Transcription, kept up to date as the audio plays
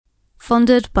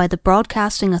funded by the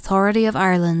Broadcasting Authority of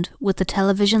Ireland with the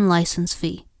television licence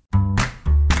fee.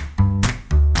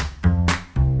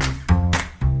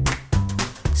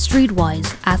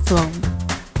 Streetwise Athlone.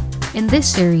 In this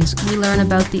series, we learn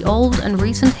about the old and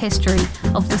recent history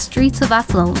of the streets of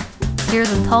Athlone, hear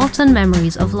the thoughts and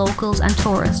memories of locals and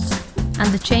tourists, and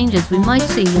the changes we might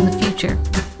see in the future.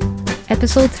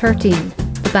 Episode 13,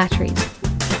 The Batteries.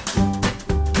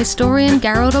 Historian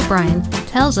Garrod O'Brien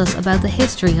tells us about the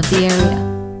history of the area.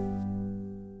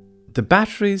 The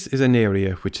Batteries is an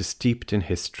area which is steeped in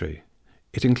history.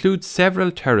 It includes several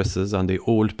terraces on the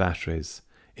old Batteries,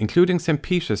 including St.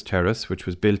 Peter's Terrace, which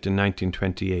was built in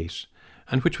 1928,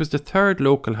 and which was the third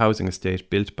local housing estate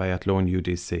built by Athlone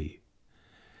UDC.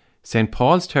 St.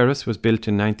 Paul's Terrace was built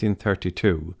in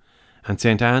 1932, and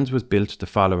St. Anne's was built the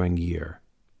following year.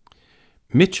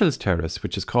 Mitchell's Terrace,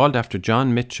 which is called after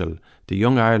John Mitchell, the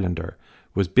young Irelander,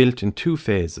 was built in two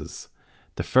phases,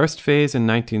 the first phase in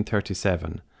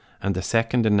 1937 and the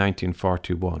second in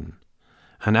 1941,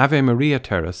 and Ave Maria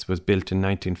Terrace was built in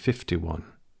 1951.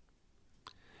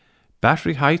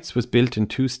 Battery Heights was built in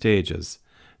two stages,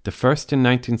 the first in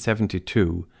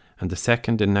 1972 and the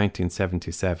second in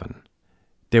 1977.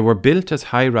 They were built as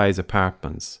high-rise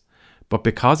apartments, but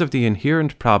because of the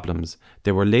inherent problems,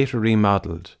 they were later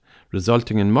remodelled,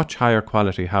 resulting in much higher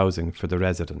quality housing for the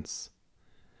residents.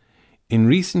 In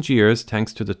recent years,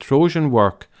 thanks to the Trojan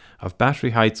work of Battery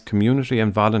Heights community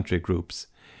and voluntary groups,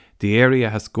 the area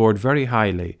has scored very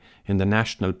highly in the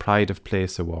National Pride of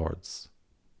Place Awards.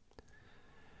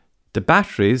 The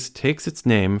Batteries takes its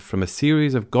name from a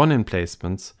series of gun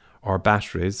emplacements, or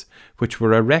batteries, which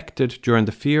were erected during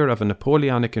the fear of a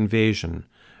Napoleonic invasion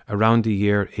around the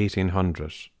year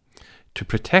 1800. To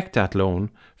protect Athlone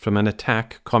from an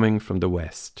attack coming from the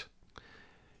west.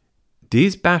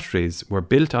 These batteries were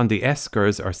built on the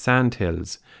eskers or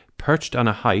sandhills perched on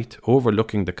a height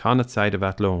overlooking the Connaught side of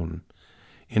Athlone,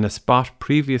 in a spot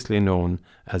previously known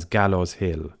as Gallows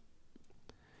Hill.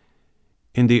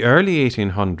 In the early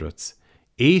 1800s,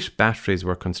 8 batteries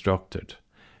were constructed,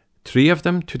 3 of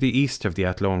them to the east of the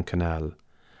Athlone Canal,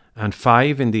 and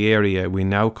 5 in the area we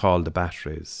now call the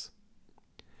Batteries.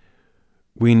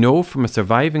 We know from a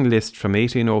surviving list from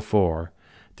 1804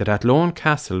 that Athlone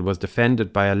Castle was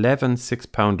defended by 11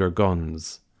 6-pounder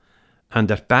guns, and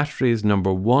that batteries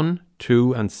number 1,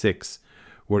 2 and 6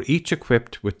 were each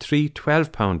equipped with 3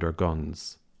 12-pounder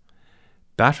guns.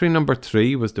 Battery number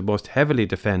 3 was the most heavily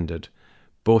defended,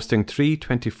 boasting 3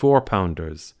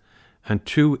 24-pounders and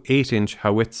 2 8-inch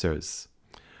howitzers,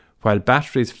 while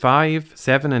batteries 5,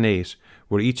 7 and 8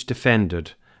 were each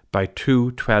defended by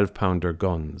 2 12-pounder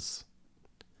guns.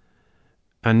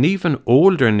 An even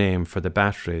older name for the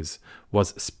batteries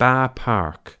was Spa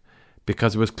Park,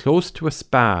 because it was close to a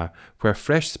spa where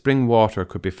fresh spring water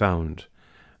could be found,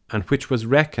 and which was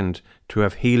reckoned to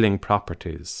have healing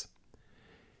properties.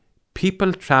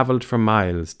 People travelled for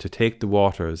miles to take the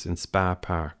waters in Spa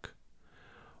Park.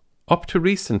 Up to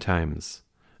recent times,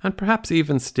 and perhaps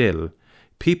even still,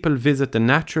 people visit the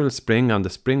natural spring on the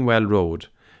Springwell Road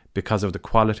because of the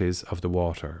qualities of the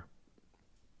water.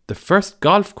 The first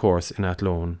golf course in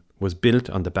Athlone was built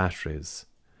on the Batteries.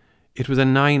 It was a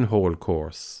 9-hole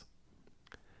course.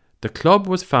 The club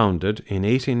was founded in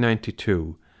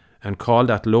 1892 and called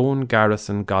Athlone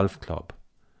Garrison Golf Club.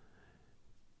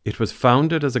 It was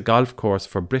founded as a golf course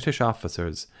for British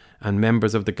officers and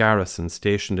members of the garrison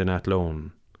stationed in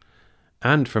Athlone,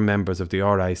 and for members of the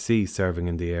RIC serving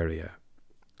in the area.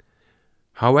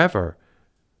 However,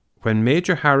 when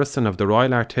Major Harrison of the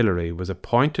Royal Artillery was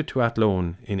appointed to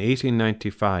Athlone in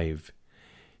 1895,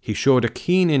 he showed a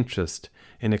keen interest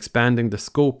in expanding the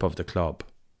scope of the club.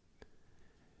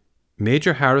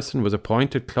 Major Harrison was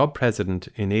appointed club president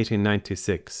in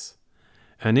 1896,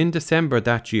 and in December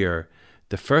that year,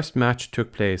 the first match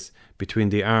took place between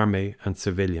the army and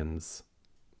civilians.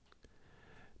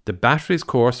 The Batteries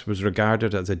course was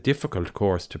regarded as a difficult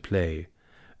course to play,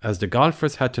 as the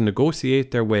golfers had to negotiate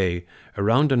their way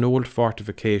around an old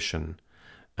fortification,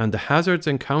 and the hazards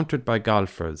encountered by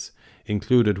golfers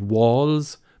included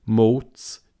walls,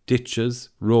 moats, ditches,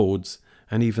 roads,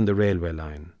 and even the railway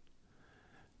line.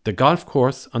 The golf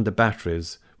course on the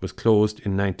Batteries was closed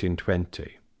in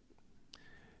 1920.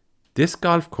 This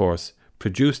golf course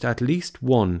produced at least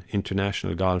one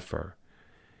international golfer.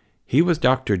 He was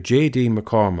Dr. J.D.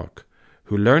 McCormack,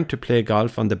 who learned to play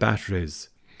golf on the Batteries,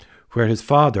 where his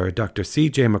father, Dr.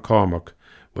 C.J. McCormack,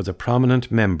 was a prominent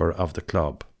member of the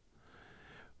club.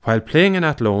 While playing in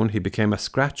Athlone, he became a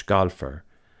scratch golfer,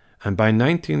 and by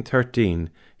 1913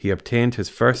 he obtained his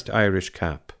first Irish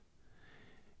cap.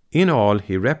 In all,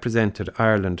 he represented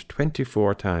Ireland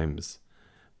 24 times,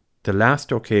 the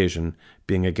last occasion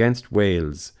being against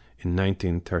Wales in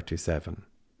 1937.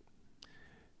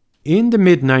 In the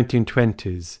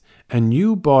mid-1920s, a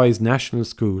new boys' national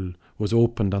school was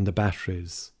opened on the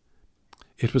Batteries.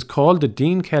 It was called the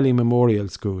Dean Kelly Memorial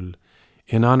School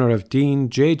in honour of Dean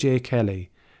J.J.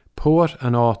 Kelly, poet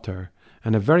and author,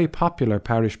 and a very popular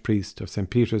parish priest of St.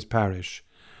 Peter's Parish,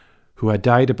 who had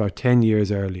died about 10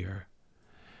 years earlier.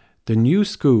 The new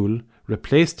school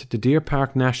replaced the Deer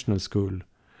Park National School,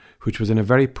 which was in a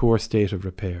very poor state of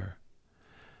repair.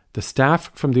 The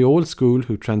staff from the old school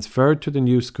who transferred to the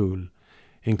new school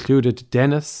included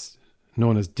Dennis,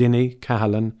 known as Dinny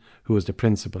Cahalan, who was the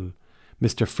principal,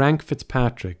 Mr. Frank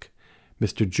Fitzpatrick,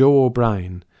 Mr. Joe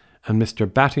O'Brien, and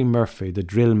Mr. Batty Murphy, the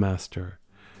drill master,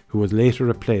 who was later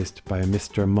replaced by a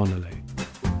Mr. Munnelly.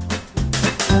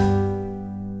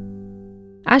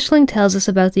 Aisling tells us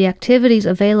about the activities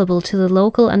available to the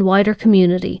local and wider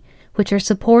community, which are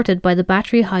supported by the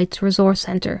Battery Heights Resource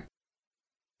Centre.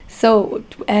 So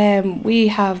we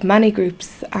have many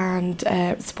groups and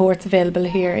supports available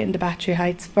here in the Battery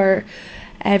Heights for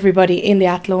everybody in the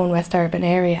Athlone West Urban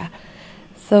area.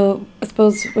 So I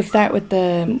suppose we'll start with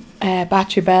the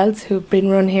Battery Bells, who've been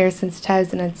run here since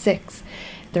 2006.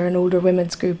 They're an older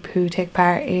women's group who take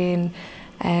part in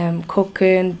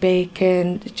cooking,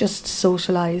 baking, just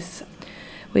socialise.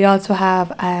 We also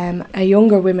have a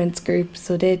younger women's group,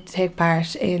 so they take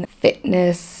part in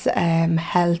fitness,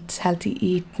 healthy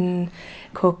eating,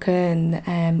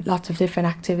 cooking, lots of different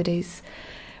activities.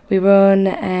 We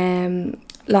run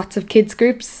lots of kids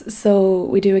groups, so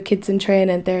we do a kids in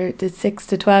training. They're the 6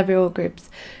 to 12-year-old groups,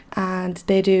 and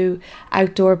they do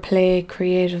outdoor play,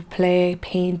 creative play,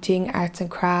 painting, arts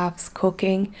and crafts,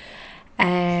 cooking,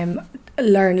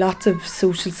 learn lots of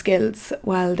social skills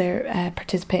while they're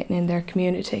participating in their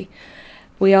community.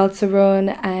 We also run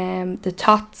the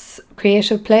Tots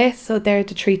Creative Play, so they're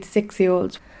the 3 to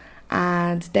 6-year-olds,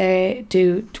 and they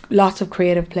do lots of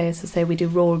creative play. So say we do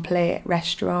role play at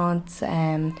restaurants,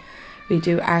 we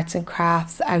do arts and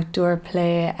crafts, outdoor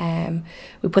play.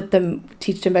 We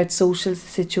teach them about social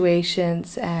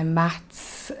situations,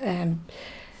 maths,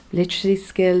 literacy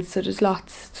skills. So there's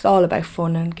lots. It's all about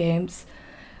fun and games.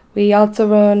 We also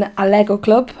run a Lego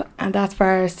club, and that's for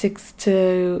our 6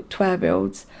 to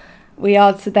 12-year-olds. We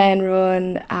also then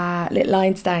run Little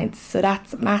Einsteins, so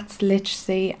that's maths,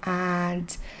 literacy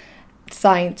and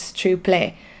science through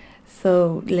play.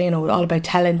 So, all about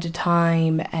telling the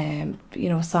time,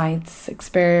 science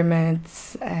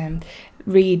experiments,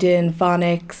 reading,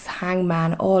 phonics,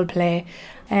 hangman, all play.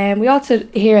 We also,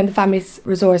 here in the Family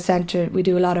Resource Centre, we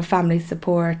do a lot of family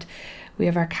support. We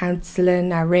have our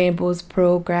counselling, our Rainbows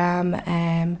programme.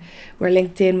 We're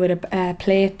linked in with a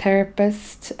play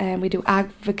therapist. We do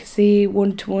advocacy,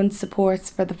 one-to-one supports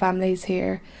for the families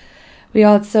here. We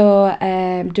also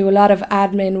do a lot of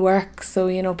admin work, so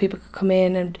people could come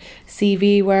in and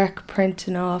CV work,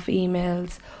 printing off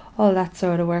emails, all that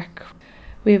sort of work.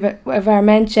 We have our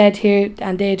men's shed here,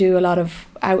 and they do a lot of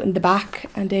out in the back,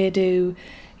 and they do,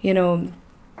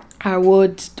 our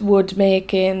wood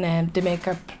making, and they make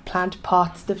our plant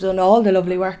pots. They've done all the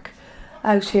lovely work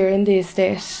out here in the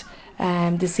estate.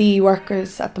 The CE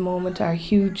workers at the moment are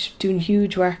doing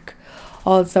huge work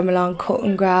all summer long,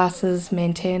 cutting grasses,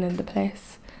 maintaining the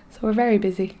place. So we're very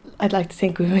busy. I'd like to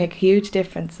think we make a huge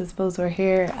difference. I suppose we're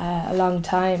here a long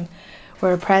time.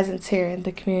 We're a presence here in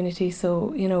the community,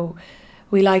 so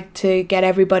we like to get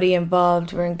everybody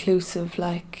involved. We're inclusive,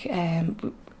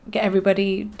 get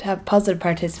everybody to have positive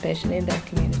participation in their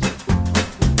community.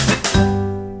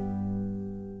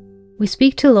 We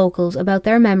speak to locals about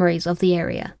their memories of the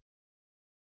area.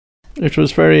 It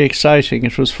was very exciting.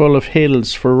 It was full of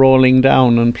hills for rolling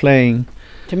down and playing.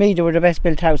 To me, they were the best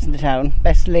built house in the town,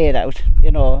 best laid out,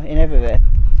 in every way.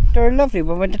 They were lovely,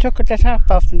 but when they took the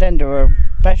top off, and then they were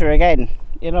better again,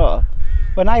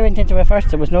 When I went into it first,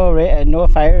 there was no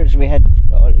fires. We had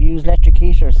used electric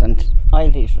heaters and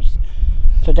oil heaters.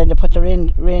 So then they put the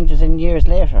ranges in years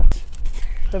later.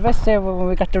 The best day when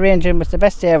we got the range in was the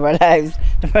best day of our lives.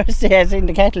 The first day I seen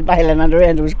the kettle boiling on the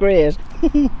range was great.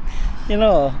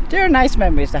 They're nice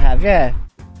memories to have, yeah.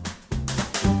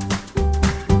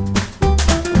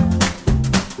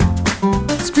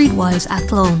 Streetwise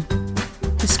Athlone.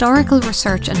 Historical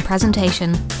research and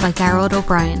presentation by Garrod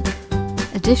O'Brien.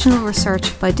 Additional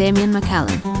research by Damien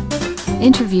McCallan.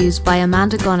 Interviews by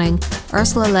Amanda Gunning,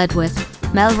 Ursula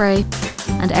Ledwith, Mel Ray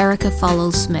and Erica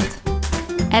Follows-Smith.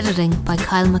 Editing by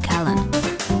Kyle McCallan.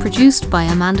 Produced by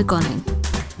Amanda Gunning.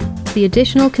 The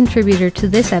additional contributor to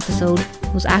this episode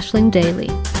was Aisling Daly.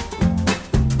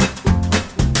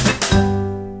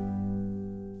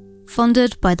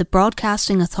 funded by the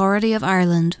Broadcasting Authority of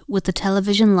Ireland with the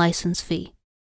television licence fee.